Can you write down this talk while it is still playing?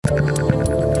What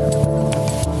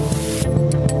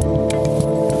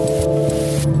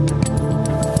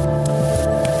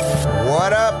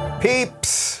up,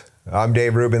 peeps? I'm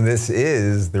Dave Rubin. This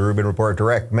is the Rubin Report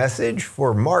Direct Message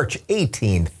for March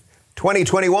 18th,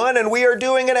 2021, and we are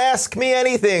doing an Ask Me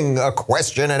Anything, a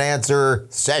question and answer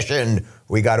session.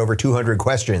 We got over 200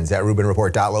 questions at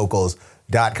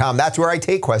rubinreport.locals.com. That's where I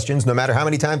take questions, no matter how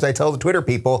many times I tell the Twitter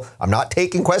people, I'm not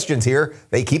taking questions here.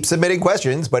 They keep submitting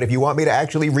questions, but if you want me to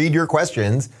actually read your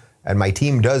questions, and my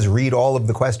team does read all of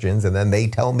the questions, and then they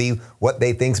tell me what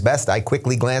they think's best. I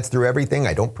quickly glance through everything.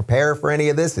 I don't prepare for any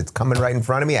of this. It's coming right in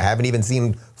front of me. I haven't even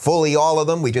seen fully all of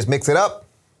them. We just mix it up.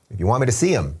 If you want me to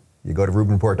see them, you go to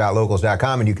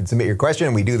rubinreport.locals.com and you can submit your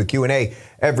question. We do the Q&A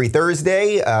every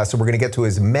Thursday, so we're going to get to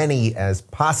as many as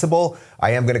possible.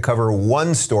 I am going to cover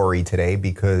one story today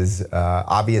because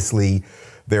obviously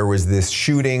there was this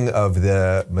shooting of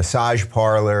the massage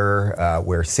parlor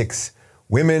where 6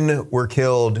 women were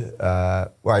killed. Well,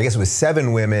 I guess it was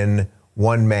 7 women,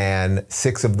 1 man.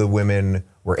 6 of the women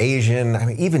were Asian. I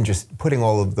mean, even just putting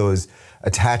all of those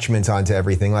attachments onto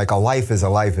everything, like a life is a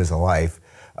life is a life.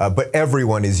 But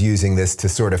everyone is using this to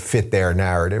sort of fit their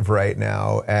narrative right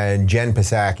now. And Jen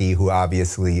Psaki, who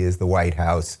obviously is the White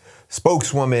House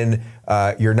spokeswoman,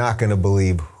 you're not going to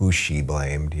believe who she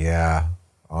blamed. Yeah.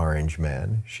 Orange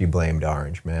Man. She blamed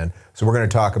Orange Man. So we're going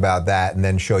to talk about that and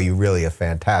then show you really a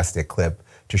fantastic clip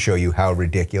to show you how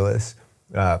ridiculous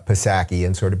Psaki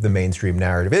and sort of the mainstream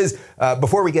narrative is.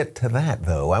 Before we get to that,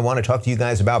 though, I want to talk to you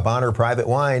guys about Bonner Private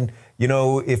Wine. You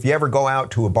know, if you ever go out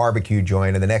to a barbecue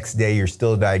joint and the next day you're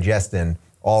still digesting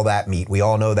all that meat, we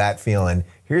all know that feeling.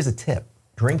 Here's a tip.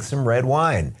 Drink some red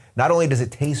wine. Not only does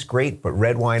it taste great, but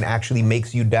red wine actually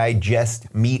makes you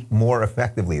digest meat more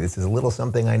effectively. This is a little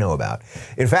something I know about.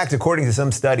 In fact, according to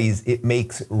some studies, it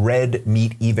makes red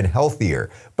meat even healthier.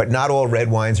 But not all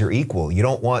red wines are equal. You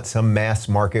don't want some mass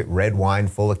market red wine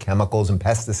full of chemicals and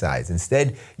pesticides.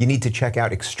 Instead, you need to check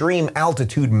out Extreme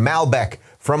Altitude Malbec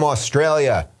from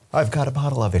Australia. I've got a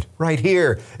bottle of it right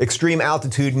here. Extreme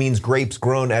altitude means grapes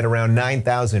grown at around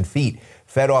 9,000 feet,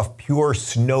 fed off pure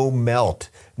snow melt.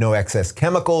 No excess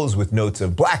chemicals, with notes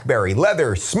of blackberry,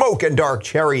 leather, smoke, and dark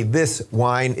cherry. This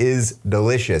wine is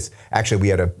delicious. Actually, we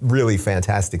had a really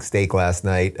fantastic steak last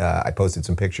night. I posted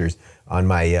some pictures on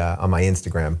my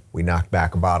Instagram. We knocked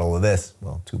back a bottle of this.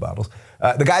 Well, 2 bottles.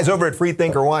 The guys over at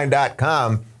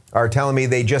freethinkerwine.com are telling me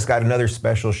they just got another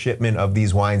special shipment of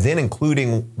these wines in,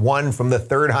 including one from the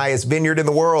 3rd highest vineyard in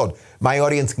the world. My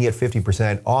audience can get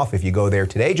 50% off if you go there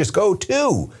today. Just go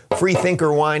to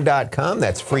freethinkerwine.com.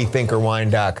 That's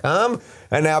freethinkerwine.com.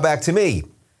 And now back to me.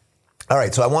 All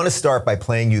right, so I want to start by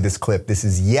playing you this clip. This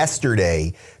is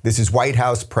yesterday. This is White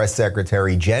House Press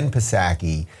Secretary Jen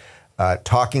Psaki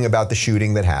talking about the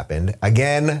shooting that happened.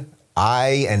 Again,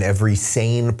 I and every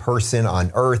sane person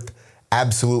on earth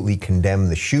absolutely condemn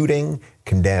the shooting,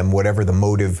 condemn whatever the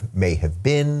motive may have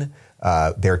been.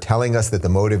 They're telling us that the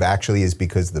motive actually is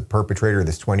because the perpetrator,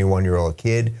 this 21-year-old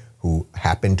kid who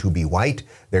happened to be white,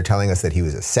 they're telling us that he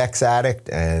was a sex addict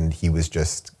and he was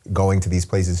just going to these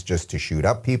places just to shoot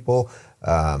up people.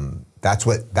 That's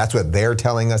what they're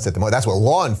telling us at the moment. That's what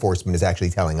law enforcement is actually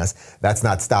telling us. That's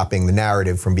not stopping the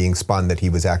narrative from being spun that he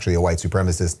was actually a white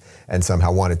supremacist and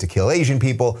somehow wanted to kill Asian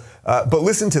people. But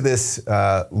listen to this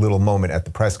little moment at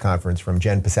the press conference from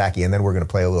Jen Psaki, and then we're going to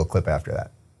play a little clip after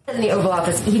that. In the Oval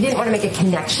Office, he didn't want to make a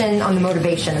connection on the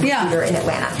motivation of the shooter in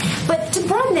Atlanta. But to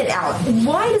broaden it out,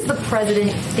 why does the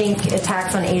president think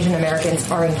attacks on Asian Americans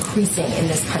are increasing in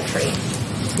this country?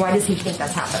 Why does he think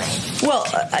that's happening? Well,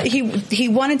 he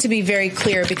wanted to be very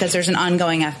clear because there's an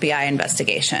ongoing FBI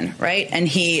investigation, right? And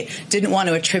he didn't want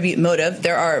to attribute motive.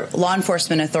 There are law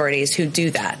enforcement authorities who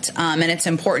do that, and it's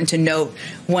important to note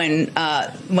when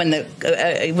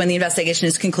the investigation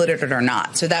is concluded or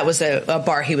not. So that was a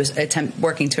bar he was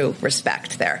working to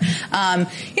respect there.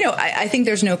 I think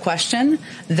there's no question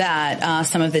that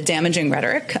some of the damaging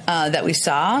rhetoric that we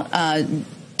saw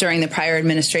during the prior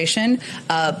administration,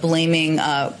 blaming,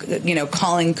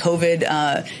 calling COVID,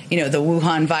 the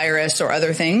Wuhan virus or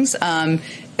other things,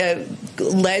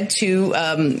 led to,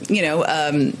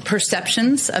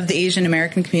 perceptions of the Asian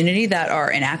American community that are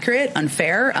inaccurate,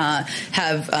 unfair,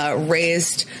 have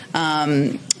raised,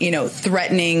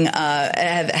 threatening,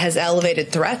 has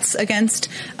elevated threats against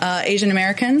Asian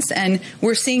Americans. And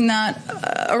we're seeing that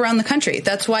around the country.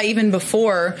 That's why even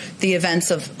before the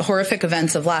horrific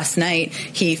events of last night,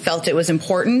 he felt it was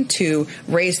important to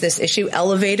raise this issue,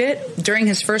 elevate it during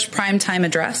his first primetime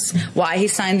address, why he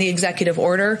signed the executive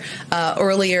order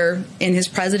earlier in his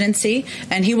presidency,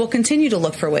 and he will continue to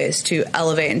look for ways to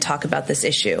elevate and talk about this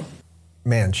issue.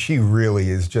 Man, she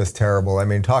really is just terrible. I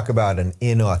mean, talk about an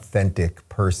inauthentic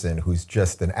person who's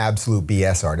just an absolute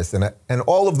BS artist. And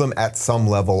all of them at some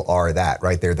level are that,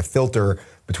 right? They're the filter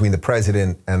between the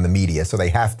president and the media. So they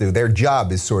have to, their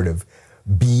job is sort of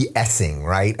BSing,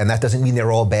 right? And that doesn't mean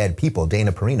they're all bad people.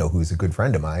 Dana Perino, who's a good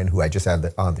friend of mine, who I just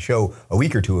had on the show a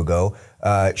week or two ago,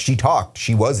 she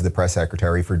was the press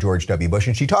secretary for George W. Bush,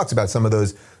 and she talks about some of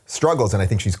those struggles, and I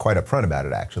think she's quite upfront about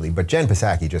it, actually. But Jen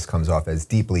Psaki just comes off as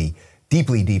deeply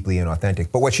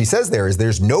inauthentic. But what she says there is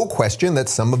there's no question that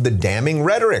some of the damning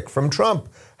rhetoric from Trump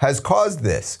has caused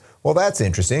this. Well, that's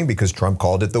interesting because Trump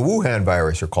called it the Wuhan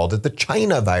virus or called it the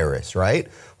China virus, right?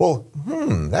 Well,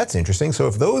 that's interesting. So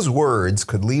if those words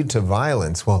could lead to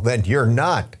violence, well, then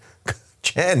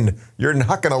Jen, you're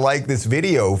not going to like this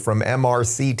video from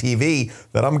MRC TV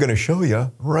that I'm going to show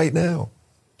you right now.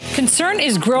 Concern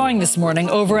is growing this morning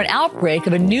over an outbreak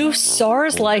of a new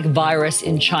SARS-like virus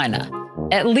in China.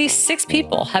 At least 6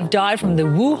 people have died from the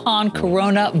Wuhan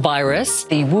coronavirus.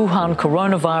 The Wuhan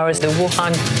coronavirus. The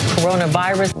Wuhan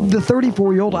coronavirus. The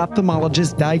 34-year-old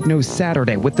ophthalmologist diagnosed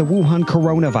Saturday with the Wuhan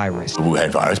coronavirus. The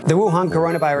Wuhan virus. The Wuhan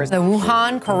coronavirus. The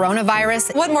Wuhan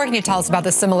coronavirus. What more can you tell us about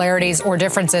the similarities or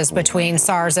differences between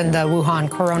SARS and the Wuhan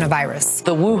coronavirus?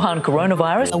 The Wuhan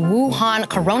coronavirus. The Wuhan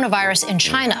coronavirus in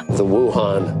China. The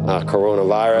Wuhan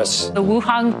coronavirus. The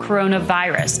Wuhan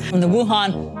coronavirus. From the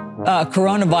Wuhan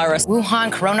coronavirus.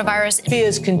 Wuhan coronavirus.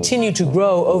 Fears continue to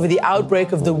grow over the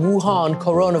outbreak of the Wuhan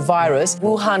coronavirus.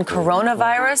 Wuhan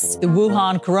coronavirus. The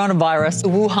Wuhan coronavirus. The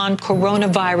Wuhan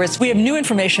coronavirus. We have new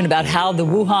information about how the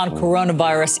Wuhan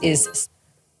coronavirus is.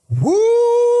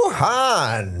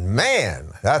 Wuhan,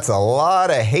 man, that's a lot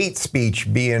of hate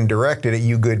speech being directed at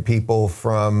you good people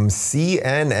from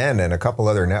CNN and a couple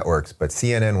other networks, but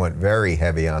CNN went very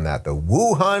heavy on that, the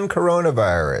Wuhan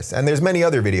coronavirus. And there's many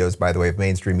other videos, by the way, of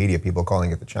mainstream media people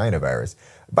calling it the China virus.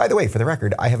 By the way, for the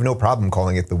record, I have no problem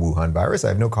calling it the Wuhan virus. I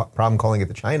have no problem calling it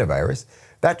the China virus.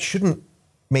 That shouldn't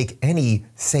make any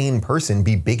sane person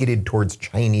be bigoted towards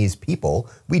Chinese people.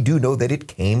 We do know that it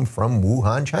came from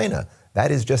Wuhan, China. That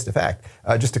is just a fact.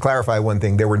 Just to clarify one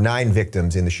thing, there were 9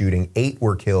 victims in the shooting. 8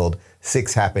 were killed.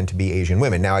 6 happened to be Asian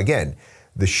women. Now, again,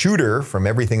 the shooter, from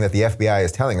everything that the FBI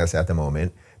is telling us at the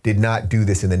moment, did not do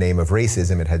this in the name of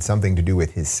racism. It had something to do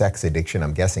with his sex addiction.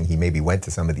 I'm guessing he maybe went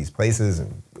to some of these places,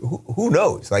 and who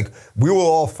knows? Like, we will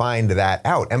all find that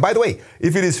out. And by the way,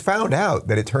 if it is found out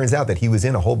that it turns out that he was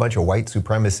in a whole bunch of white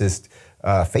supremacist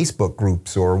Facebook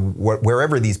groups or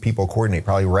wherever these people coordinate,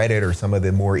 probably Reddit or some of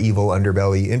the more evil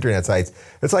underbelly internet sites,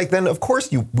 it's like, then of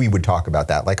course we would talk about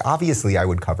that. Like, obviously I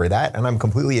would cover that, and I'm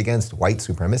completely against white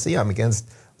supremacy. I'm against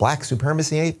black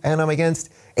supremacy, and I'm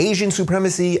against Asian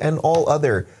supremacy and all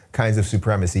other kinds of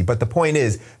supremacy. But the point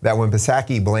is that when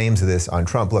Psaki blames this on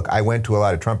Trump, look, I went to a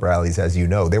lot of Trump rallies, as you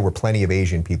know. There were plenty of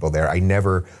Asian people there. I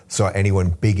never saw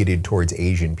anyone bigoted towards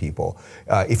Asian people.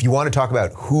 If you want to talk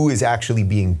about who is actually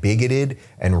being bigoted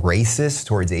and racist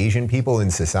towards Asian people in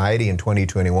society in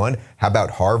 2021, how about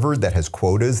Harvard, that has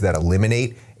quotas that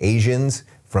eliminate Asians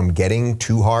from getting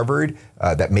to Harvard,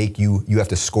 that make you have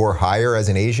to score higher as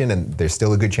an Asian, and there's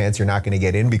still a good chance you're not going to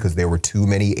get in because there were too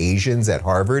many Asians at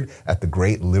Harvard, at the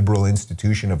great liberal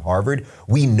institution of Harvard.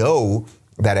 We know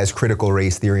that as critical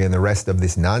race theory and the rest of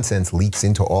this nonsense leaks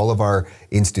into all of our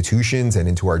institutions and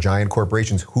into our giant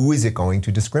corporations, who is it going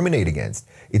to discriminate against?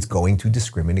 It's going to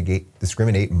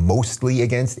discriminate mostly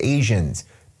against Asians,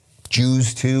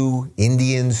 Jews too,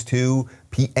 Indians too,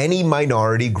 any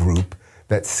minority group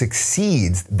that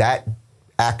succeeds, that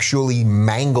actually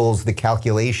mangles the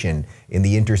calculation in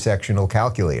the intersectional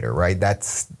calculator, right?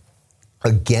 That's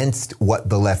against what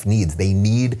the left needs. They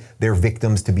need their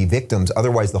victims to be victims.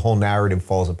 Otherwise, the whole narrative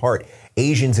falls apart.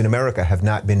 Asians in America have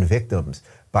not been victims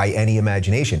by any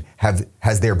imagination.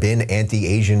 Has there been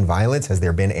anti-Asian violence? Has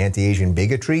there been anti-Asian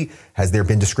bigotry? Has there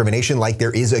been discrimination like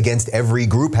there is against every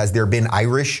group? Has there been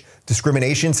Irish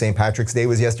discrimination? St. Patrick's Day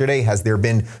was yesterday. Has there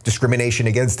been discrimination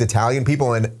against Italian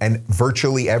people and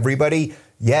virtually everybody?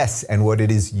 Yes, and what it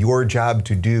is your job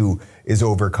to do is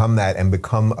overcome that and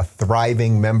become a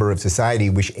thriving member of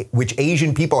society, which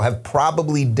Asian people have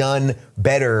probably done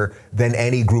better than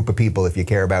any group of people if you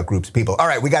care about groups of people. All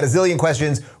right, we got a zillion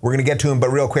questions. We're going to get to them,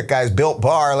 but real quick, guys, Built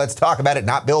Bar, let's talk about it.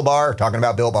 Not Bill Barr, talking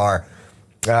about Built Bar.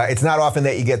 It's not often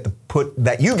that you get to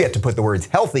put the words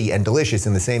healthy and delicious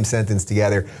in the same sentence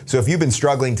together. So if you've been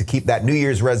struggling to keep that New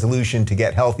Year's resolution to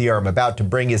get healthier, I'm about to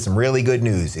bring you some really good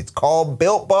news. It's called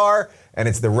Built Bar, and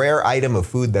it's the rare item of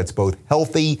food that's both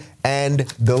healthy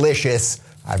and delicious.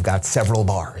 I've got several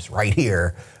bars right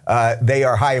here. They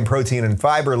are high in protein and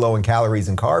fiber, low in calories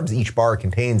and carbs. Each bar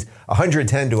contains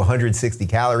 110 to 160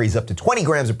 calories, up to 20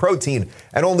 grams of protein,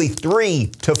 and only 3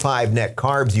 to 5 net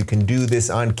carbs. You can do this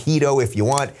on keto if you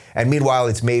want. And meanwhile,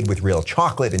 it's made with real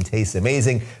chocolate and tastes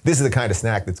amazing. This is the kind of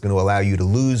snack that's going to allow you to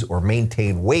lose or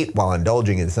maintain weight while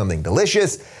indulging in something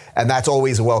delicious. And that's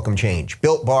always a welcome change.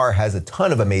 Built Bar has a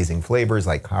ton of amazing flavors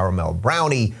like caramel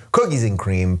brownie, cookies and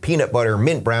cream, peanut butter,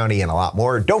 mint brownie, and a lot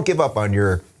more. Don't give up on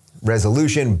your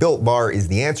resolution. Built Bar is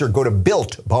the answer. Go to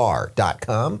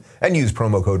BuiltBar.com and use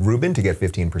promo code Rubin to get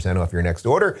 15% off your next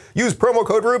order. Use promo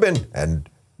code Rubin and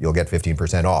you'll get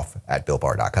 15% off at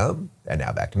BuiltBar.com. And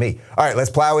now back to me. All right, let's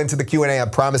plow into the Q&A. I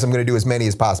promise I'm going to do as many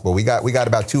as possible. We got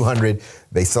about 200.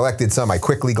 They selected some. I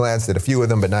quickly glanced at a few of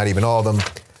them, but not even all of them.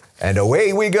 And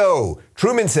away we go.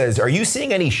 Truman says, are you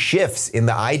seeing any shifts in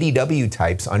the IDW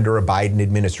types under a Biden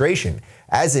administration?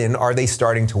 As in, are they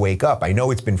starting to wake up? I know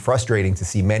it's been frustrating to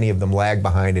see many of them lag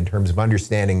behind in terms of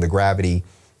understanding the gravity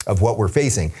of what we're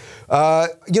facing. I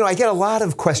get a lot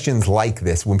of questions like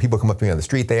this when people come up to me on the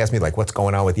street. They ask me, like, what's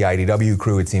going on with the IDW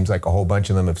crew? It seems like a whole bunch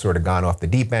of them have sort of gone off the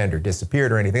deep end or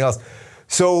disappeared or anything else.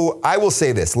 So I will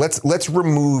say this. Let's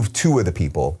remove two of the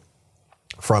people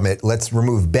from it. Let's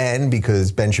remove Ben,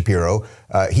 because Ben Shapiro,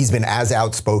 he's been as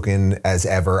outspoken as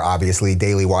ever. Obviously,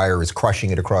 Daily Wire is crushing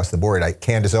it across the board.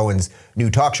 Candace Owens' new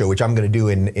talk show, which I'm going to do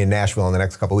in Nashville in the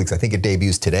next couple of weeks. I think it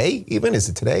debuts today even. Is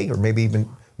it today? Or maybe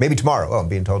tomorrow. Oh, I'm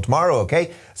being told tomorrow.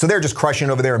 Okay. So they're just crushing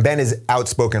over there. And Ben is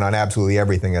outspoken on absolutely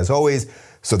everything as always.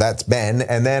 So that's Ben.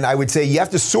 And then I would say you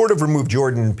have to sort of remove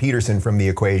Jordan Peterson from the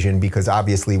equation, because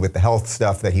obviously with the health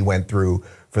stuff that he went through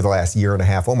for the last year and a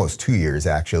half, almost 2 years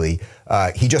actually,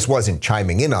 he just wasn't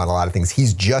chiming in on a lot of things.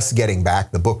 He's just getting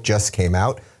back. The book just came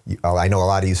out. I know a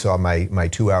lot of you saw my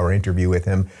 2-hour interview with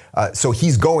him. So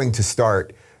he's going to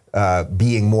start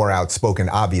being more outspoken,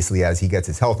 obviously, as he gets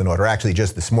his health in order. Actually,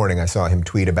 just this morning, I saw him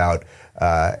tweet about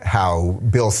how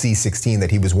Bill C-16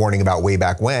 that he was warning about way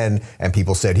back when, and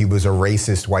people said he was a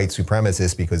racist white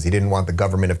supremacist because he didn't want the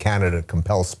government of Canada to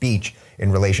compel speech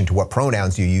in relation to what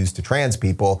pronouns you use to trans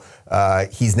people.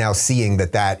 He's now seeing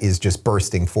that is just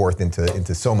bursting forth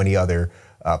into so many other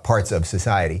parts of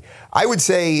society. I would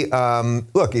say,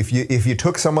 look, if you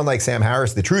took someone like Sam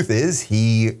Harris, the truth is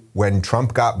when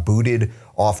Trump got booted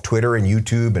off Twitter and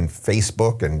YouTube and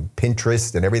Facebook and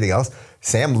Pinterest and everything else,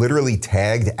 Sam literally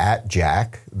tagged at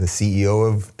Jack, the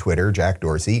CEO of Twitter, Jack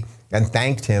Dorsey, and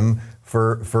thanked him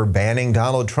for banning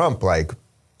Donald Trump.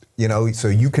 So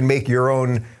you can make your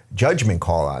own judgment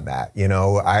call on that.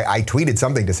 I tweeted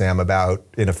something to Sam about,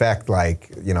 in effect,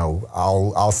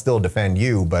 I'll still defend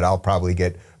you, but I'll probably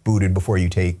get booted before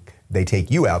they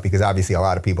take you out, because obviously a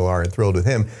lot of people aren't thrilled with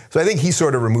him. So I think he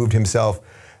sort of removed himself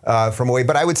from away.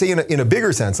 But I would say in a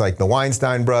bigger sense, like the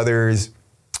Weinstein brothers,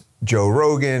 Joe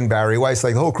Rogan, Barry Weiss,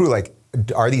 like the whole crew,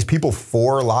 are these people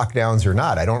for lockdowns or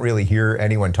not? I don't really hear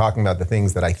anyone talking about the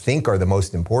things that I think are the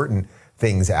most important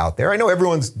things out there. I know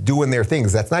everyone's doing their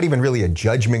things. That's not even really a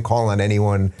judgment call on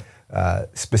anyone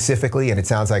specifically. And it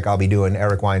sounds like I'll be doing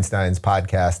Eric Weinstein's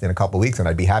podcast in a couple of weeks, and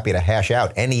I'd be happy to hash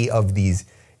out any of these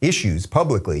issues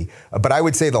publicly. But I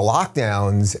would say the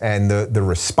lockdowns and the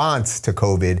response to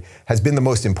COVID has been the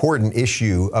most important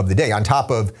issue of the day, on top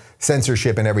of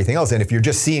censorship and everything else. And if you're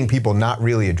just seeing people not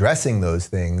really addressing those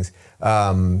things,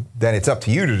 then it's up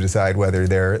to you to decide whether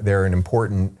they're an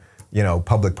important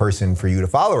public person for you to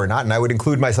follow or not. And I would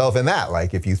include myself in that.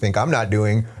 Like, if you think I'm not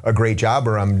doing a great job,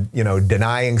 or I'm,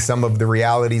 denying some of the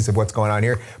realities of what's going on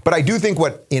here. But I do think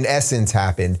what in essence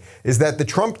happened is that the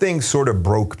Trump thing sort of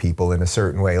broke people in a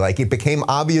certain way. Like, it became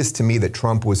obvious to me that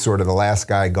Trump was sort of the last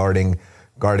guy guarding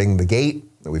the gate.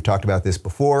 We've talked about this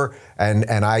before. And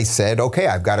I said, okay,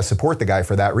 I've got to support the guy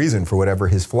for that reason, for whatever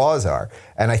his flaws are.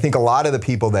 And I think a lot of the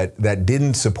people that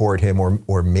didn't support him,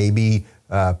 or maybe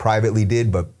privately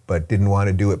did, but didn't want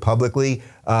to do it publicly.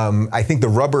 I think the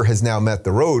rubber has now met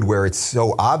the road, where it's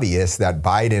so obvious that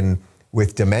Biden,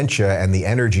 with dementia and the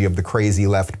energy of the crazy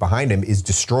left behind him, is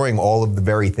destroying all of the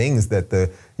very things that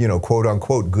the, quote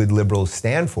unquote, good liberals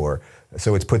stand for.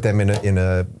 So it's put them in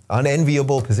a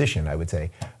unenviable position, I would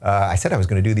say. I said I was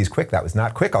going to do these quick. That was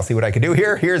not quick. I'll see what I can do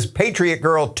here. Here's Patriot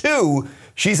Girl 2.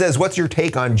 She says, what's your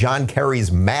take on John Kerry's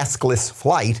maskless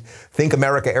flight? Think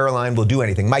America Airlines will do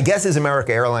anything? My guess is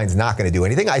America Airlines not going to do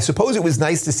anything. I suppose it was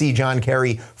nice to see John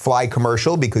Kerry fly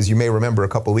commercial, because you may remember a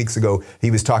couple of weeks ago,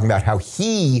 he was talking about how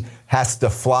he has to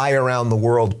fly around the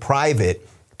world private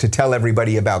to tell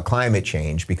everybody about climate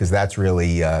change, because that's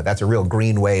really, that's a real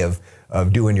green way of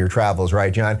doing your travels,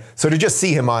 right, John? So to just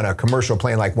see him on a commercial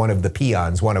plane like one of the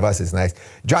peons, one of us, is nice.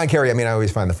 John Kerry, I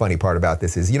always find the funny part about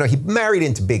this is, he married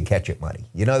into big ketchup money.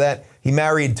 You know that? He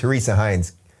married Teresa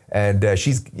Heinz and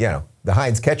she's, the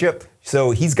Heinz ketchup.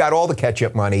 So he's got all the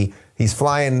ketchup money. He's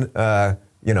flying,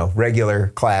 regular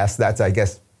class. That's, I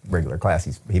guess, regular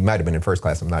class. He might have been in first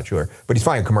class, I'm not sure, but he's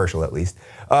flying commercial at least.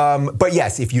 But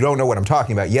yes, if you don't know what I'm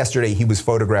talking about, yesterday he was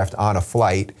photographed on a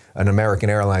flight, an American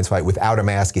Airlines flight, without a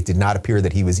mask. It did not appear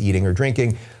that he was eating or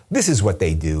drinking. This is what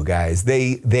they do, guys.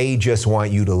 They just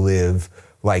want you to live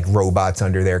like robots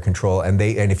under their control. And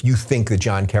if you think that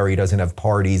John Kerry doesn't have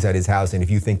parties at his house, and if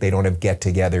you think they don't have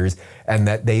get-togethers, and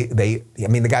that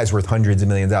the guy's worth hundreds of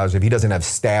millions of dollars, if he doesn't have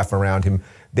staff around him,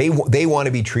 they want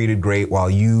to be treated great while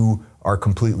you are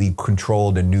completely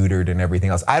controlled and neutered and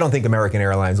everything else. I don't think American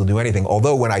Airlines will do anything.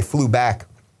 Although when I flew back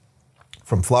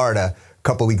from Florida a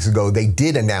couple weeks ago, they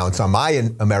did announce on my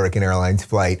American Airlines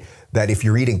flight that if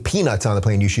you're eating peanuts on the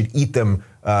plane, you should eat them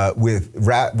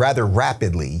rather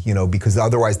rapidly, because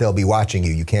otherwise they'll be watching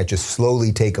you. You can't just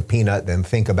slowly take a peanut, then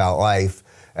think about life,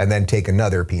 and then take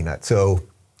another peanut. So,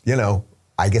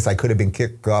 I guess I could have been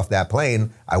kicked off that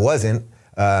plane. I wasn't.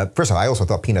 First of all, I also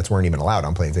thought peanuts weren't even allowed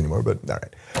on planes anymore, but all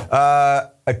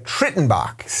right. A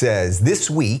Trittenbach says, this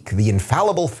week, the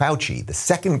infallible Fauci, the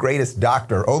second greatest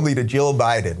doctor only to Jill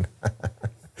Biden,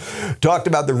 talked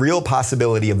about the real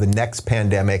possibility of the next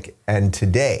pandemic and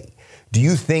today. Do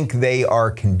you think they are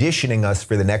conditioning us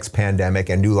for the next pandemic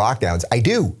and new lockdowns? I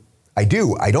do.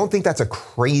 I don't think that's a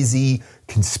crazy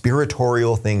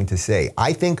conspiratorial thing to say.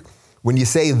 I think when you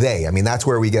say they, that's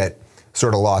where we get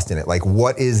sort of lost in it. Like,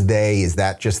 what is they? Is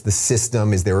that just the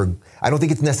system? I don't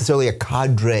think it's necessarily a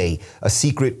cadre, a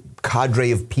secret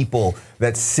cadre of people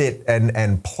that sit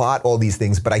and plot all these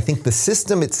things. But I think the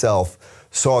system itself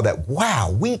saw that,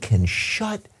 wow, we can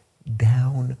shut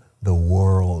down the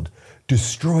world,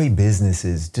 destroy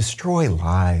businesses, destroy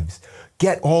lives,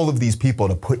 get all of these people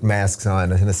to put masks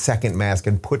on and a second mask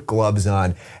and put gloves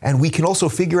on. And we can also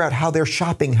figure out how their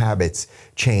shopping habits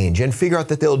change and figure out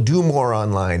that they'll do more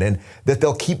online and that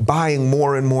they'll keep buying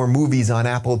more and more movies on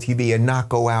Apple TV and not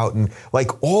go out, and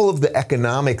like all of the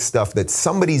economic stuff that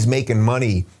somebody's making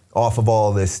money off of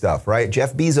all this stuff, right?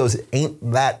 Jeff Bezos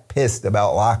ain't that pissed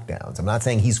about lockdowns. I'm not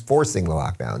saying he's forcing the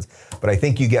lockdowns, but I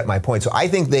think you get my point. So I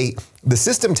think the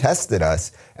system tested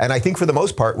us, and I think for the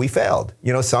most part we failed.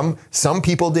 Some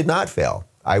people did not fail.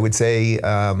 I would say,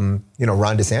 Ron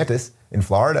DeSantis in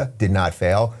Florida did not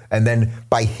fail. And then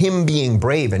by him being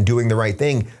brave and doing the right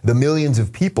thing, the millions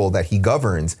of people that he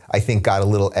governs, I think, got a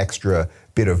little extra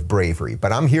bit of bravery.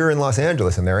 But I'm here in Los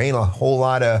Angeles, and there ain't a whole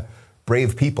lot of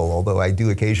brave people, although I do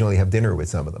occasionally have dinner with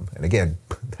some of them. And again,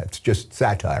 that's just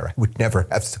satire. I would never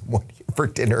have someone here for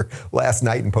dinner last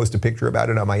night and post a picture about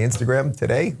it on my Instagram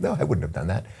today. No, I wouldn't have done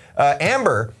that.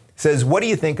 Amber says, what do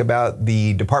you think about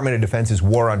the Department of Defense's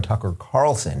war on Tucker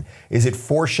Carlson? Is it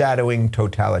foreshadowing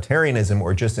totalitarianism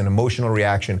or just an emotional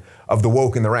reaction of the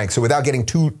woke in the ranks? So without getting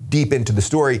too deep into the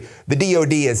story, the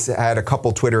DOD has had a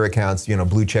couple Twitter accounts,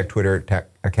 blue check Twitter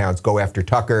accounts go after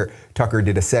Tucker. Tucker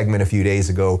did a segment a few days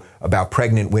ago about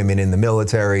pregnant women in the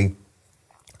military.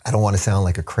 I don't want to sound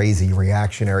like a crazy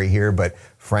reactionary here, but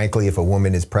frankly, if a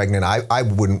woman is pregnant, I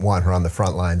wouldn't want her on the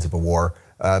front lines of a war.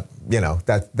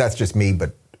 That's just me,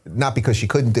 but not because she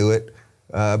couldn't do it,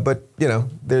 but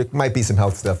there might be some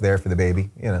health stuff there for the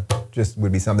baby, just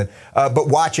would be something. But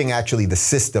watching actually the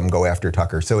system go after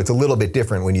Tucker. So it's a little bit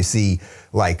different when you see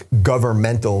like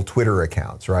governmental Twitter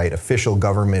accounts, right? Official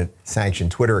government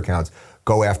sanctioned Twitter accounts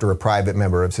go after a private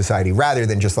member of society rather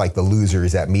than just like the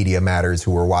losers at Media Matters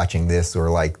who are watching this,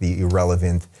 or like the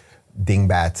irrelevant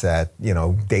dingbats at,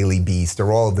 Daily Beast,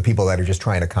 or all of the people that are just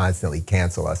trying to constantly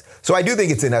cancel us. So I do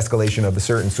think it's an escalation of a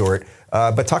certain sort,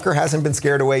 but Tucker hasn't been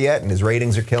scared away yet, and his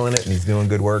ratings are killing it, and he's doing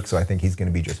good work, so I think he's going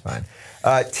to be just fine.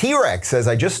 T-Rex says,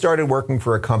 I just started working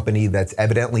for a company that's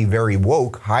evidently very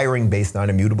woke, hiring based on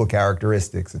immutable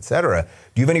characteristics, etc.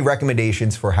 Do you have any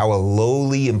recommendations for how a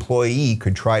lowly employee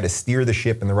could try to steer the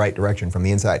ship in the right direction from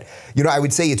the inside? I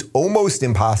would say it's almost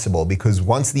impossible, because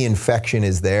once the infection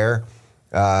is there,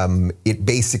 it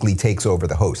basically takes over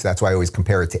the host. That's why I always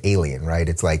compare it to Alien, right?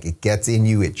 It's like it gets in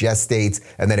you, it gestates,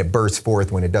 and then it bursts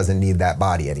forth when it doesn't need that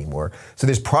body anymore. So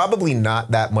there's probably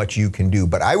not that much you can do,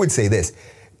 but I would say this: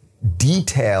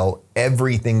 detail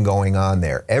everything going on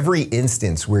there. Every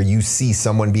instance where you see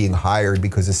someone being hired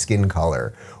because of skin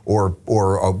color, or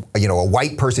a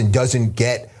white person doesn't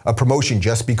get a promotion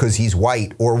just because he's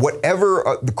white, or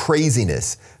whatever the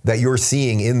craziness that you're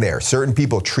seeing in there. Certain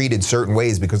people treated certain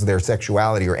ways because of their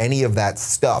sexuality, or any of that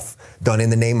stuff done in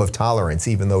the name of tolerance,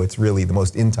 even though it's really the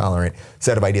most intolerant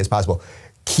set of ideas possible.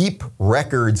 Keep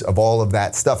records of all of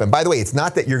that stuff. And by the way, it's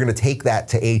not that you're going to take that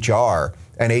to HR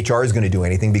and HR is going to do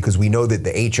anything, because we know that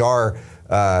the HR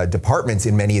departments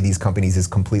in many of these companies is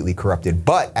completely corrupted.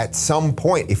 But at some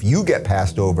point, if you get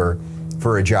passed over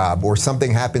for a job or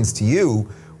something happens to you,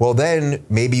 well, then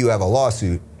maybe you have a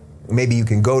lawsuit. Maybe you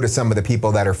can go to some of the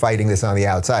people that are fighting this on the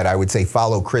outside. I would say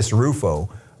follow Chris Rufo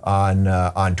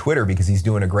on Twitter, because he's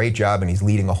doing a great job and he's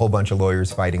leading a whole bunch of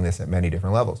lawyers fighting this at many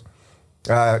different levels.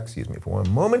 Excuse me for one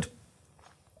moment.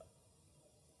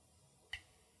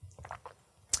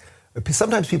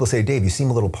 Sometimes people say, Dave, you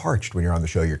seem a little parched when you're on the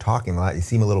show. You're talking a lot. You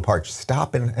seem a little parched.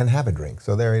 Stop and have a drink.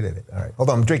 So there I did it. All right.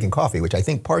 Although I'm drinking coffee, which I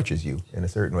think parches you in a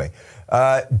certain way.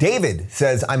 David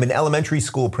says, I'm an elementary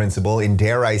school principal in,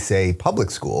 dare I say,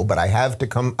 public school, but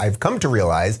I've come to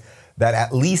realize that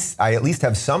I at least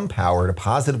have some power to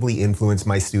positively influence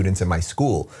my students and my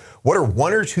school. What are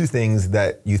one or two things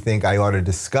that you think I ought to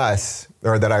discuss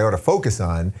or that I ought to focus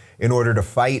on in order to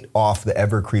fight off the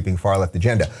ever-creeping far-left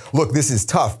agenda? Look, this is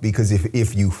tough because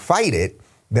if you fight it,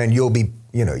 then you'll be,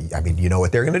 you know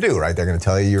what they're going to do, right? They're going to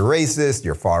tell you you're racist,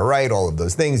 you're far-right, all of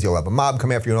those things. You'll have a mob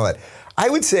come after you and all that. I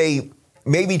would say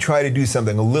maybe try to do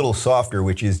something a little softer,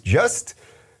 which is just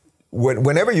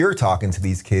whenever you're talking to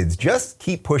these kids, just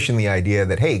keep pushing the idea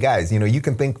that, hey, guys, you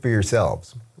can think for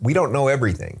yourselves. We don't know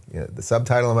everything. The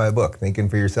subtitle of my book, Thinking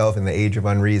for Yourself in the Age of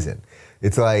Unreason.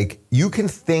 It's like, you can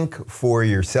think for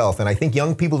yourself. And I think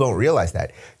young people don't realize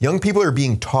that. Young people are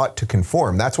being taught to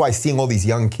conform. That's why seeing all these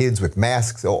young kids with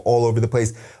masks all over the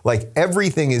place, like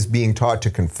everything is being taught to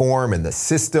conform, and the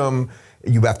system,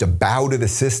 you have to bow to the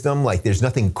system. Like there's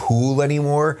nothing cool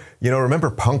anymore. Remember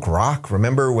punk rock?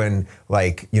 Remember when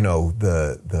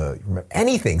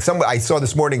anything. I saw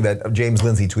this morning that James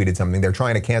Lindsay tweeted something. They're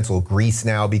trying to cancel Grease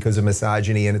now because of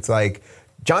misogyny. And it's like,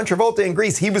 John Travolta in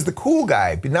Grease, he was the cool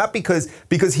guy, but not because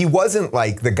he wasn't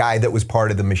like the guy that was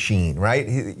part of the machine,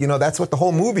 right? That's what the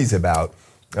whole movie's about.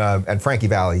 And Frankie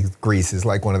Valli, Grease, is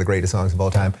like one of the greatest songs of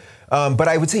all time. But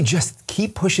I would say just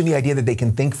keep pushing the idea that they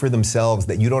can think for themselves,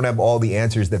 that you don't have all the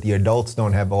answers, that the adults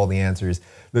don't have all the answers,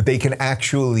 that they can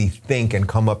actually think and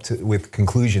come up with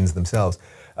conclusions themselves.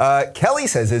 Kelly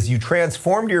says, as you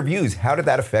transformed your views, how did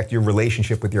that affect your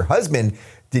relationship with your husband?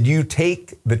 Did you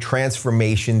take the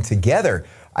transformation together?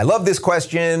 I love this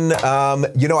question.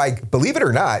 I believe it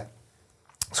or not,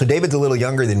 so David's a little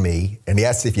younger than me. And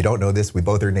yes, if you don't know this, we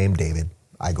both are named David.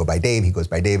 I go by Dave, he goes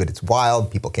by David. It's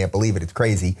wild. People can't believe it. It's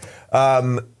crazy.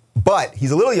 But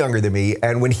he's a little younger than me.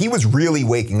 And when he was really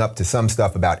waking up to some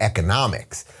stuff about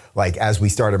economics, like as we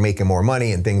started making more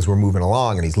money and things were moving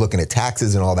along and he's looking at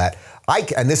taxes and all that,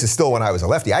 and this is still when I was a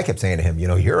lefty, I kept saying to him,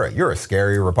 you're a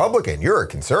scary Republican. You're a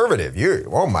conservative.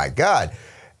 Oh my God.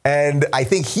 And I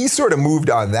think he sort of moved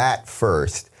on that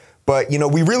first. But,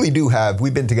 we really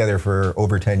we've been together for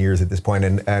over 10 years at this point,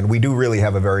 and we do really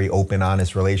have a very open,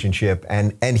 honest relationship.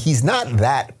 And he's not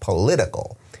that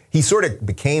political. He sort of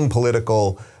became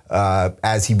political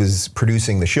as he was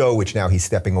producing the show, which now he's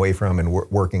stepping away from and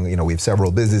working. We have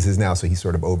several businesses now, so he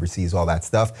sort of oversees all that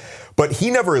stuff. But he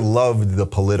never loved the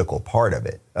political part of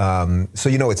it.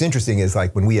 So, what's interesting is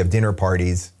like when we have dinner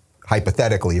parties,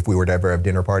 hypothetically, if we were to ever have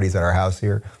dinner parties at our house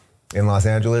here in Los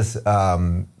Angeles,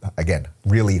 again,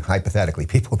 really hypothetically,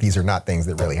 people, these are not things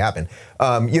that really happen.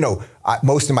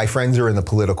 Most of my friends are in the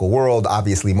political world.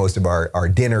 Obviously, most of our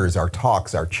dinners, our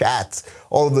talks, our chats,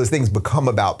 all of those things become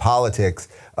about politics.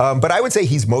 But I would say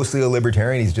he's mostly a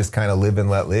libertarian. He's just kind of live and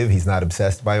let live. He's not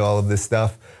obsessed by all of this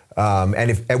stuff.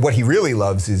 And what he really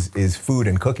loves is food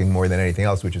and cooking more than anything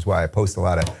else, which is why I post a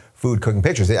lot of food cooking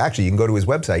pictures. Actually, you can go to his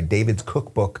website,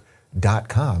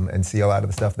 davidscookbook.com, and see a lot of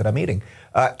the stuff that I'm eating.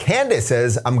 Candace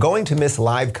says, I'm going to miss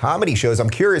live comedy shows. I'm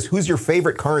curious, who's your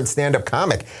favorite current stand-up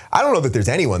comic? I don't know that there's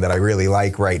anyone that I really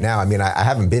like right now. I mean, I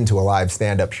haven't been to a live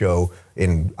stand-up show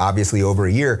in obviously over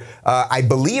a year. I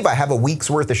believe I have a week's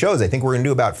worth of shows. I think we're going to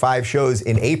do about 5 shows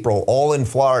in April, all in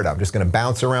Florida. I'm just going to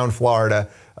bounce around Florida.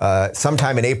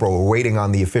 Sometime in April, we're waiting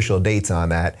on the official dates on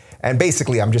that. And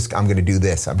basically, I'm going to do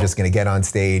this. I'm just going to get on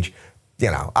stage.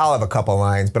 I'll have a couple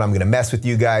lines, but I'm going to mess with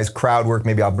you guys, crowd work.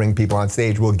 Maybe I'll bring people on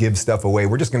stage. We'll give stuff away.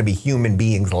 We're just going to be human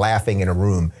beings laughing in a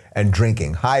room and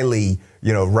drinking highly,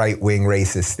 right-wing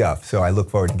racist stuff. So I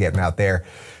look forward to getting out there.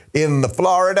 In the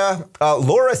Florida,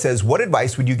 Laura says, what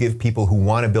advice would you give people who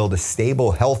want to build a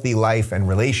stable, healthy life and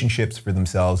relationships for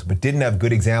themselves, but didn't have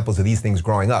good examples of these things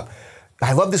growing up?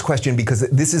 I love this question because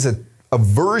this is a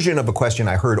version of a question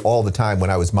I heard all the time when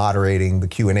I was moderating the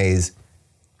Q&As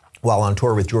while on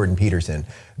tour with Jordan Peterson,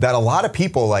 that a lot of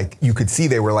people, like, you could see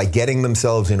they were like getting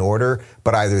themselves in order,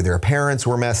 but either their parents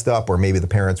were messed up or maybe the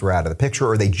parents were out of the picture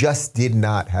or they just did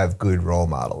not have good role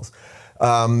models.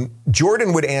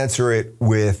 Jordan would answer it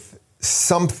with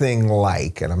something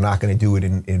like, and I'm not going to do it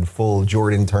in full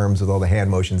Jordan terms with all the hand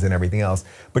motions and everything else,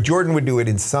 but Jordan would do it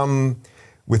in some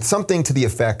with something to the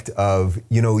effect of,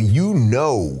 you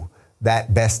know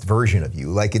that best version of you.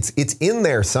 Like it's in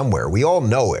there somewhere. We all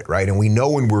know it, right? And we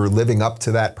know when we're living up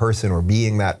to that person or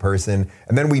being that person.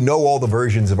 And then we know all the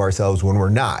versions of ourselves when we're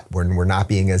not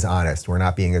being as honest, we're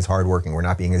not being as hardworking, we're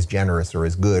not being as generous or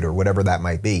as good or whatever that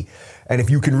might be. And if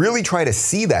you can really try to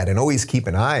see that and always keep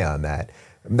an eye on that,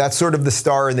 that's sort of the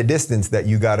star in the distance that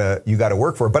you gotta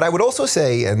work for. But I would also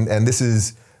say, and this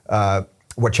is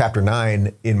what chapter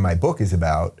 9 in my book is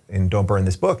about, in Don't Burn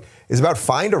This Book, is about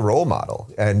find a role model.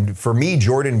 And for me,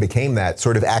 Jordan became that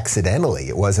sort of accidentally.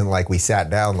 It wasn't like we sat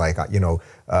down like,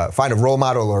 find a role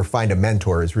model or find a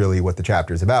mentor is really what the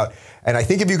chapter is about. And I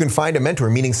think if you can find a mentor,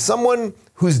 meaning someone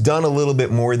who's done a little bit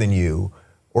more than you,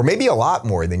 or maybe a lot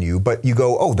more than you, but you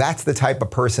go, oh, that's the type of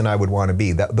person I would want to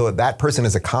be. That person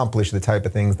has accomplished the type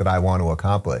of things that I want to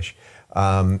accomplish.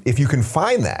 If you can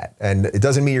find that, and it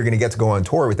doesn't mean you're going to get to go on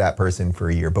tour with that person for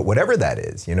a year, but whatever that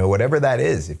is,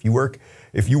 if you work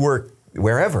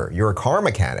wherever, you're a car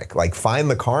mechanic, like find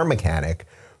the car mechanic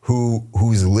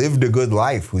who's lived a good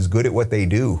life, who's good at what they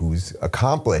do, who's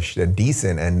accomplished and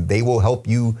decent, and they will help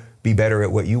you be better at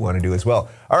what you want to do as well.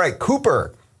 All right,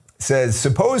 Cooper says,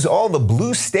 suppose all the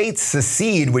blue states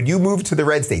secede, would you move to the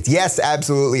red states? Yes,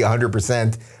 absolutely,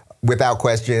 100%, without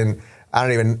question. I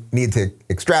don't even need to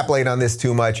extrapolate on this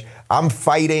too much. I'm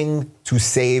fighting to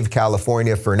save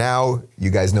California for now.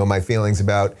 You guys know my feelings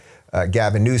about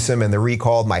Gavin Newsom and the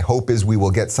recall. My hope is we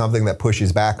will get something that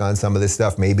pushes back on some of this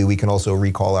stuff. Maybe we can also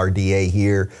recall our DA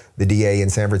here, the DA in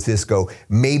San Francisco.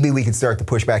 Maybe we can start to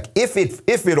push back. If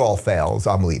it all fails,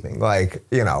 I'm leaving. I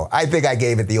think I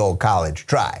gave it the old college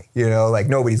try.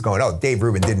 Nobody's going, oh, Dave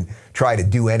Rubin didn't try to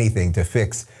do anything to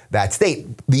fix that state.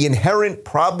 The inherent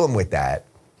problem with that,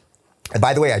 and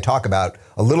by the way, I talk about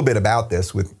a little bit about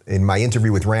this in my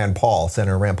interview with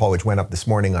Senator Rand Paul, which went up this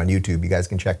morning on YouTube. You guys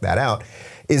can check that out.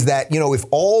 Is that, if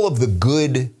all of the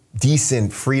good,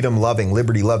 decent, freedom-loving,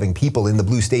 liberty-loving people in the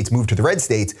blue states move to the red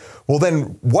states, well,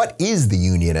 then what is the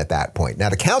union at that point? Now,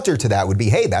 the counter to that would be,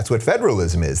 hey, that's what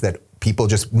federalism is, that people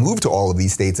just move to all of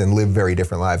these states and live very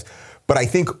different lives. But I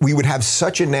think we would have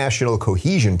such a national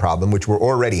cohesion problem, which we're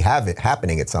already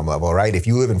happening at some level, right? If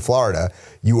you live in Florida,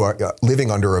 you are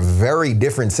living under a very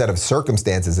different set of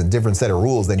circumstances and different set of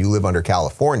rules than you live under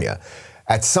California.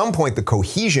 At some point, the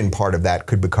cohesion part of that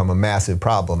could become a massive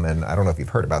problem. And I don't know if you've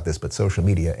heard about this, but social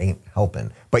media ain't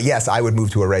helping. But yes, I would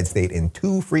move to a red state in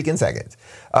 2 freaking seconds.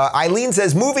 Eileen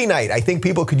says, movie night. I think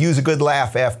people could use a good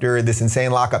laugh after this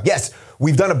insane lockup. Yes,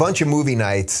 we've done a bunch of movie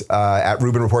nights at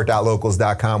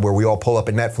rubinreport.locals.com where we all pull up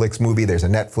a Netflix movie. There's a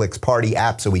Netflix party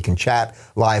app so we can chat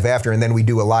live after. And then we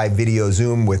do a live video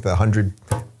Zoom with 100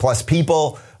 plus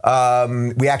people.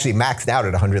 We actually maxed out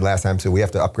at 100 last time, so we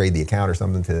have to upgrade the account or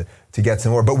something to get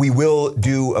some more. But we will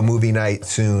do a movie night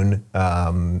soon,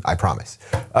 I promise.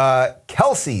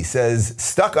 Kelsey says,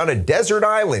 stuck on a desert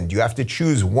island. You have to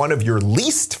choose one of your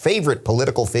least favorite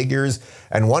political figures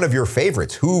and one of your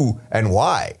favorites. Who and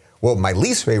why? Well, my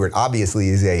least favorite, obviously,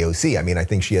 is AOC. I mean, I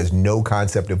think she has no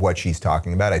concept of what she's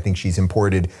talking about. I think she's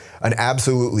imported an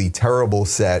absolutely terrible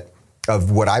set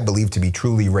of what I believe to be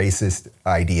truly racist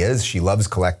ideas. She loves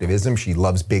collectivism. She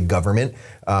loves big government.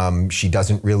 She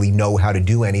doesn't really know how to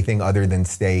do anything other than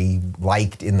stay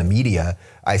liked in the media,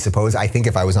 I suppose. I think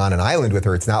if I was on an island with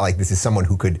her, it's not like this is someone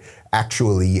who could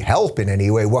actually help in any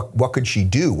way. What could she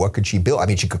do? What could she build? I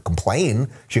mean, she could complain.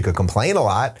 She could complain a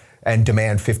lot and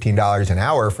demand $15 an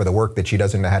hour for the work that she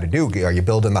doesn't know how to do. Are you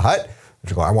building the hut?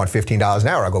 She go, I want $15 an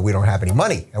hour. I go, we don't have any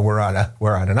money, and we're on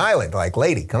an island. Like,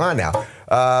 lady, come on now.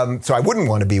 So I wouldn't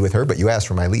want to be with her. But you asked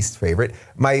for my least favorite.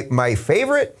 My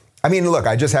favorite. I mean, look,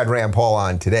 I just had Rand Paul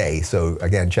on today, so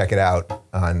again, check it out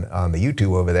on the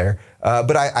YouTube over there.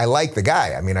 But I like the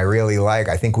guy. I mean, I really like.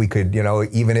 I think we could,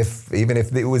 even if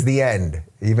it was the end,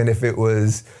 even if it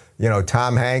was,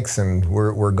 Tom Hanks and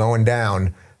we're going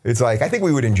down. It's like I think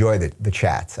we would enjoy the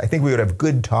chats. I think we would have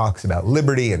good talks about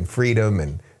liberty and freedom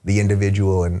and the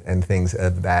individual and things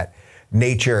of that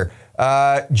nature.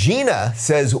 Gina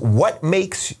says, what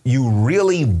makes you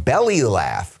really belly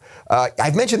laugh?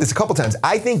 I've mentioned this a couple times.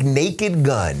 I think Naked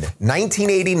Gun,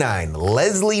 1989,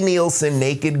 Leslie Nielsen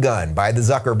Naked Gun by the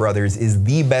Zucker brothers is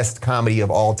the best comedy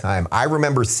of all time. I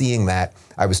remember seeing that.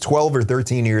 I was 12 or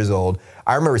 13 years old.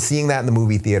 I remember seeing that in the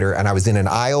movie theater, and I was in an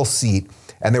aisle seat,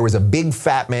 and there was a big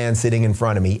fat man sitting in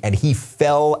front of me, and he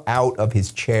fell out of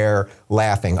his chair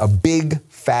laughing. A big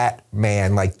fat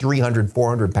man, like 300,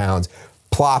 400 pounds,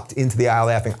 plopped into the aisle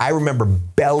laughing. I remember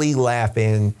belly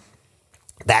laughing.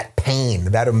 That pain,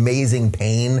 that amazing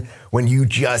pain when you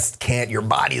just can't, your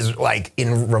body's like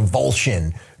in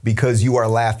revulsion because you are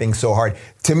laughing so hard.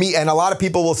 To me, and a lot of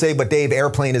people will say, but Dave,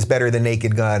 Airplane is better than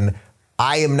Naked Gun.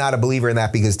 I am not a believer in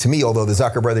that because to me, although the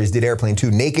Zucker brothers did Airplane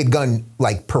 2, Naked Gun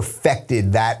like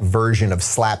perfected that version of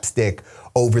slapstick,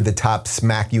 over the top,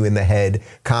 smack you in the head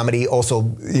comedy. Also,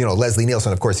 Leslie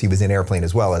Nielsen, of course, he was in Airplane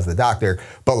as well as the Doctor,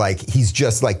 but like he's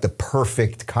just like the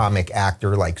perfect comic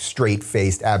actor, like straight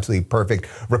faced, absolutely perfect.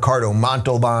 Ricardo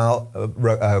Montalban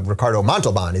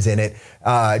is in it.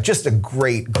 Just a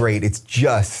great. It's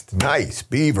just nice,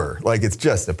 Beaver. Like it's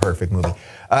just a perfect movie.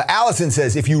 Allison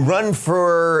says, if you run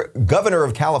for governor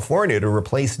of California to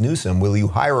replace Newsom, will you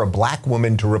hire a black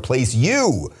woman to replace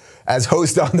you as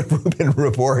host on the Rubin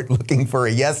Report? Looking for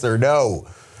a yes or no.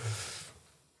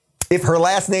 If her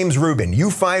last name's Rubin, you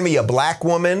find me a black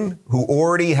woman who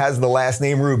already has the last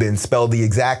name Rubin spelled the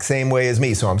exact same way as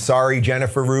me. So I'm sorry,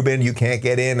 Jennifer Rubin, you can't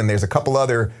get in. And there's a couple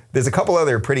other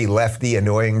pretty lefty,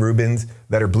 annoying Rubins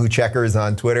that are blue checkers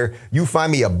on Twitter. You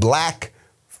find me a black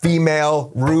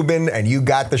female Rubin and you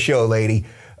got the show, lady.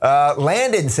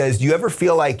 Landon says, do you ever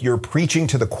feel like you're preaching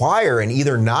to the choir and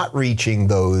either not reaching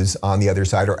those on the other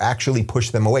side or actually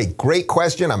push them away? Great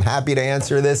question. I'm happy to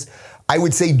answer this. I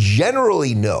would say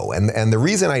generally no. And the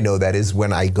reason I know that is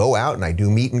when I go out and I do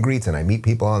meet and greets and I meet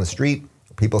people on the street,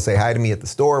 people say hi to me at the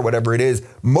store, whatever it is,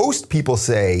 most people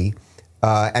say,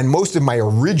 and most of my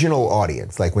original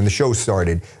audience, like when the show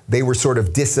started, they were sort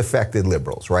of disaffected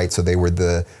liberals, right? So they were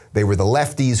the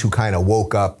lefties who kind of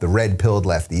woke up, the red-pilled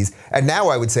lefties. And now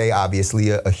I would say, obviously,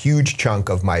 a huge chunk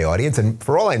of my audience, and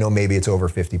for all I know, maybe it's over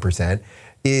 50%,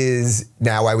 is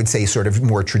now I would say sort of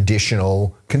more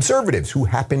traditional conservatives who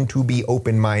happen to be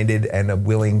open-minded and are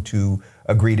willing to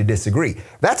agree to disagree.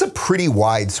 That's a pretty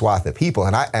wide swath of people.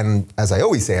 And as I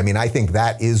always say, I mean, I think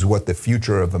that is what the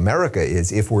future of America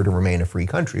is if we're to remain a free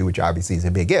country, which obviously is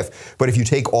a big if. But if you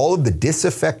take all of the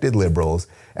disaffected liberals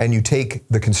and you take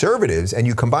the conservatives and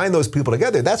you combine those people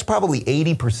together, that's probably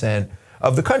 80%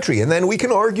 of the country. And then we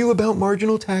can argue about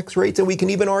marginal tax rates and we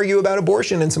can even argue about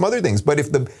abortion and some other things. But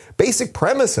if the basic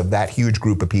premise of that huge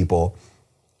group of people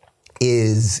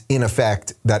is in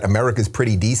effect that America's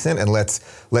pretty decent and let's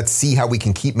see how we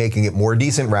can keep making it more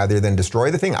decent rather than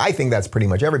destroy the thing, I think that's pretty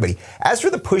much everybody. As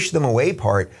for the push them away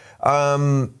part,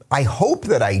 I hope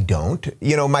that I don't.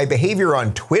 My behavior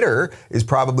on Twitter is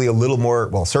probably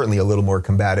certainly a little more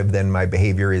combative than my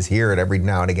behavior is here. And every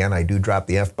now and again, I do drop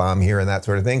the F-bomb here and that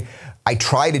sort of thing. I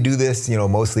try to do this,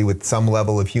 mostly with some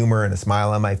level of humor and a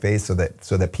smile on my face so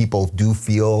that people do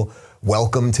feel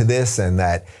welcome to this, and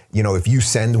that, if you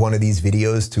send one of these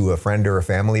videos to a friend or a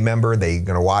family member, they're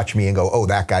going to watch me and go, oh,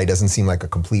 that guy doesn't seem like a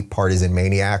complete partisan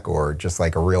maniac or just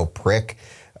like a real prick.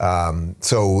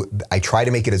 So I try to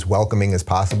make it as welcoming as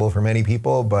possible for many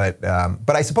people, but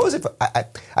I suppose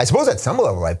I suppose at some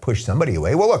level I push somebody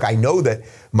away. Well, look, I know that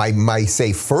my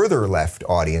say further left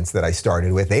audience that I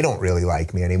started with, they don't really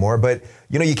like me anymore, but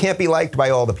you can't be liked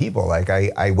by all the people. Like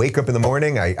I wake up in the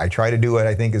morning, I try to do what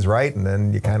I think is right, and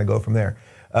then you kind of go from there.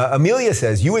 Amelia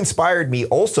says, you inspired me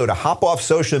also to hop off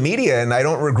social media, and I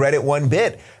don't regret it one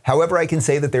bit. However, I can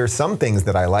say that there are some things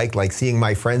that I like seeing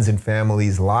my friends and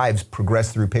family's lives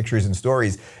progress through pictures and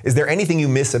stories. Is there anything you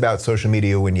miss about social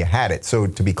media when you had it? So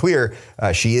to be clear,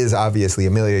 she is obviously,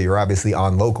 Amelia, you're obviously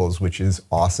on Locals, which is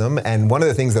awesome. And one of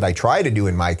the things that I try to do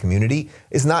in my community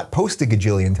is not post a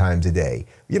gajillion times a day.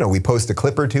 We post a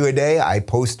clip or two a day. I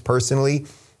post personally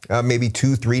maybe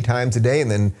 2-3 times a day, and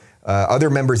then other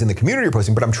members in the community are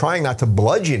posting, but I'm trying not to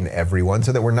bludgeon everyone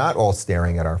so that we're not all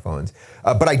staring at our phones.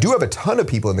 But I do have a ton of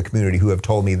people in the community who have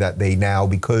told me that they now,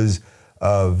 because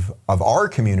of our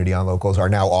community on Locals, are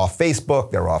now off Facebook,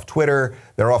 they're off Twitter,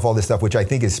 they're off all this stuff, which I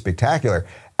think is spectacular.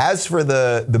 As for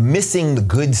the missing the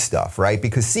good stuff, right?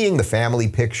 Because seeing the family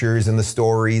pictures and the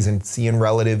stories and seeing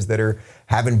relatives that are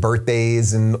having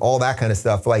birthdays and all that kind of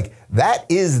stuff, like that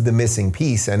is the missing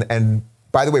piece. And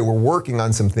by the way, we're working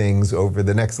on some things over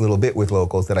the next little bit with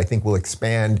Locals that I think will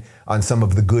expand on some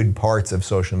of the good parts of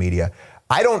social media.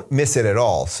 I don't miss it at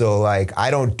all. So I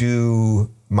don't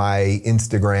do my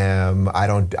Instagram.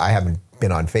 I haven't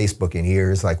been on Facebook in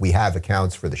years. We have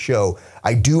accounts for the show.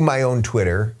 I do my own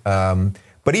Twitter.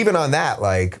 But even on that,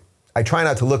 I try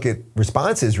not to look at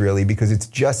responses really, because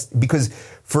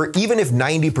even if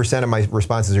 90% of my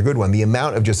responses are good ones, the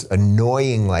amount of just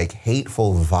annoying,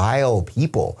 hateful, vile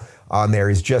people on there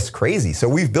is just crazy. So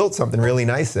we've built something really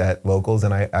nice at Locals,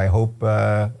 and I hope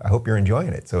you're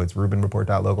enjoying it. So it's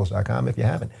rubinreport.locals.com if you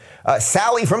haven't.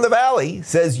 Sally from the Valley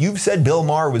says, you've said Bill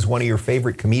Maher was one of your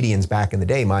favorite comedians back in the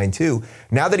day, mine too.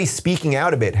 Now that he's speaking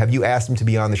out a bit, have you asked him to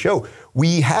be on the show?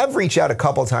 We have reached out a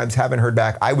couple times, haven't heard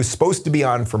back. I was supposed to be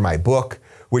on for my book,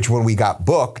 which when we got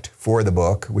booked for the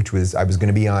book, I was going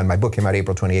to be on, my book came out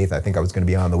April 28th. I think I was going to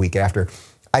be on the week after.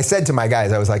 I said to my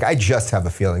guys, I was like, I just have a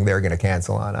feeling they're going to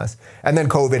cancel on us. And then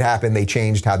COVID happened. They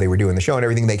changed how they were doing the show and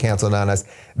everything. They canceled on us.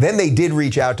 Then they did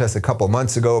reach out to us a couple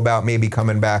months ago about maybe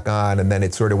coming back on, and then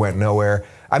it sort of went nowhere.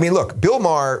 I mean, look, Bill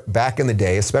Maher, back in the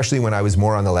day, especially when I was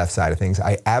more on the left side of things,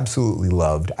 I absolutely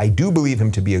loved. I do believe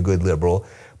him to be a good liberal.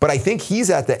 But I think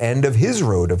he's at the end of his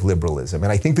road of liberalism.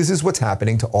 And I think this is what's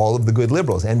happening to all of the good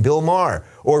liberals and Bill Maher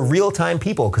or Real-Time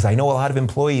people, because I know a lot of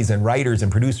employees and writers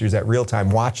and producers at Real-Time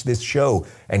watch this show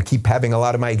and keep having a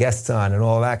lot of my guests on and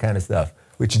all that kind of stuff,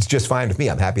 which is just fine with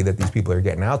me. I'm happy that these people are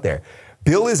getting out there.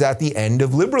 Bill is at the end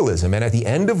of liberalism. And at the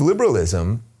end of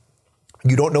liberalism,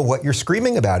 you don't know what you're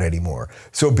screaming about anymore.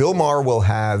 So Bill Maher will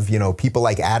have, people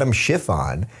like Adam Schiff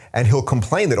on, and he'll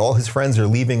complain that all his friends are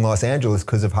leaving Los Angeles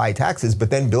because of high taxes,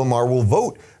 but then Bill Maher will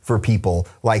vote for people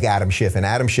like Adam Schiff. And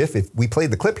Adam Schiff, if we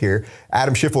played the clip here,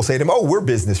 Adam Schiff will say to him, oh, we're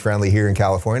business friendly here in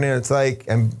California. And it's like,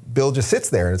 and Bill just sits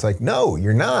there and it's like, no,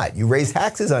 you're not. You raise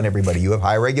taxes on everybody. You have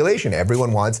high regulation.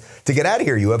 Everyone wants to get out of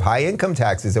here. You have high income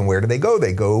taxes. And where do they go?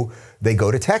 They go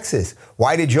to Texas.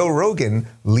 Why did Joe Rogan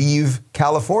leave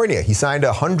California? He signed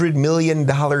a $100 million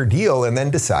deal and then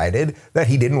decided that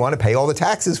he didn't want to pay all the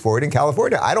taxes for it in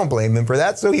California. I don't blame him for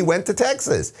that. So he went to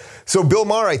Texas. So Bill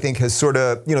Maher, I think, has sort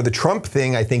of, the Trump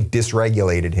thing, I think,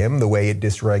 dysregulated him the way it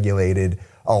dysregulated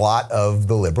a lot of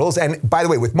the liberals. And by the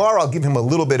way, with Maher, I'll give him a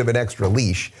little bit of an extra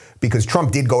leash because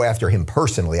Trump did go after him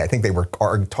personally. I think they were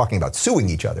talking about suing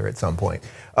each other at some point.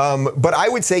 But I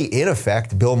would say, in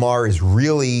effect, Bill Maher is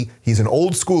he's an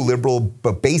old school liberal,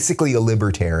 but basically a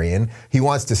libertarian. He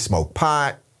wants to smoke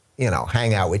pot,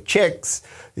 hang out with chicks.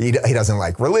 He doesn't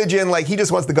like religion. Like, he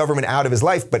just wants the government out of his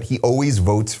life, but he always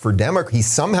votes for Democrats. He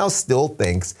somehow still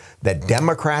thinks that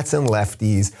Democrats and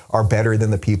lefties are better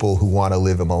than the people who want to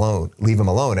leave him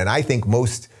alone. And I think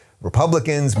most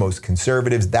Republicans, most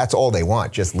conservatives, that's all they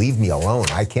want. Just leave me alone.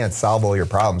 I can't solve all your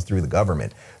problems through the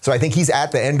government. So I think he's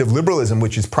at the end of liberalism,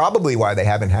 which is probably why they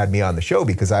haven't had me on the show,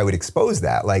 because I would expose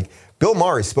that. Like, Bill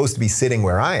Maher is supposed to be sitting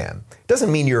where I am.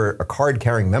 Doesn't mean you're a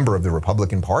card-carrying member of the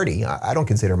Republican Party. I don't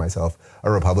consider myself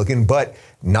a Republican, but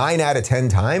 9 out of 10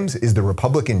 times, is the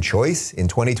Republican choice in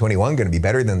 2021 going to be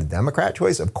better than the Democrat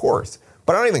choice? Of course.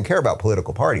 But I don't even care about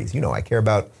political parties. I care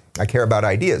about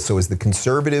ideas. So is the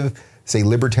conservative, say,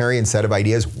 libertarian set of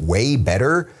ideas way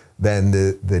better than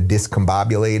the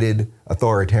discombobulated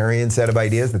authoritarian set of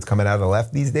ideas that's coming out of the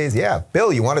left these days? Yeah.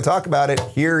 Bill, you want to talk about it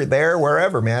here, there,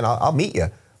 wherever, man, I'll meet you.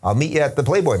 I'll meet you at the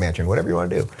Playboy Mansion, whatever you want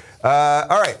to do.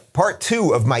 All right, part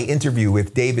 2 of my interview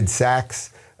with David Sacks,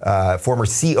 former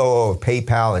COO of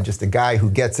PayPal, and just a guy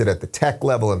who gets it at the tech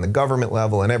level and the government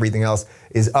level and everything else,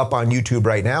 is up on YouTube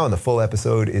right now, and the full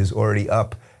episode is already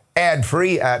up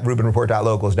ad-free at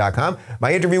rubinreport.locals.com.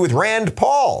 My interview with Rand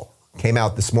Paul came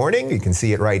out this morning. You can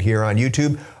see it right here on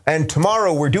YouTube. And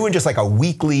tomorrow we're doing just like a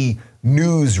weekly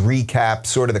news recap,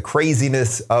 sort of the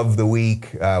craziness of the week.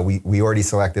 We already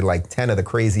selected like 10 of the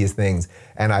craziest things.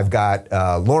 And I've got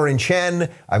Lauren Chen,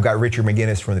 I've got Richard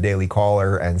McGinnis from the Daily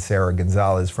Caller, and Sarah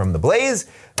Gonzalez from The Blaze.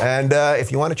 And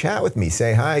if you want to chat with me,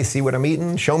 say hi, see what I'm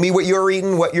eating, show me what you're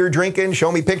eating, what you're drinking,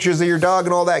 show me pictures of your dog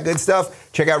and all that good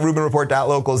stuff. Check out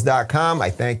rubinreport.locals.com. I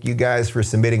thank you guys for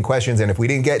submitting questions. And if we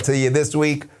didn't get to you this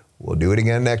week, we'll do it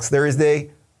again next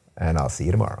Thursday. And I'll see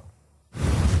you tomorrow.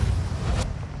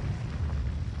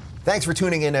 Thanks for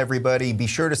tuning in, everybody. Be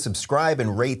sure to subscribe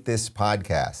and rate this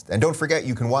podcast. And don't forget,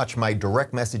 you can watch my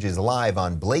direct messages live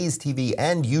on Blaze TV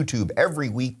and YouTube every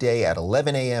weekday at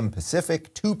 11 a.m.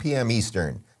 Pacific, 2 p.m.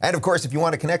 Eastern. And of course, if you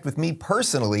want to connect with me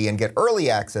personally and get early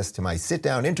access to my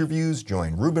sit-down interviews,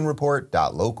 join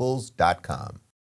rubinreport.locals.com.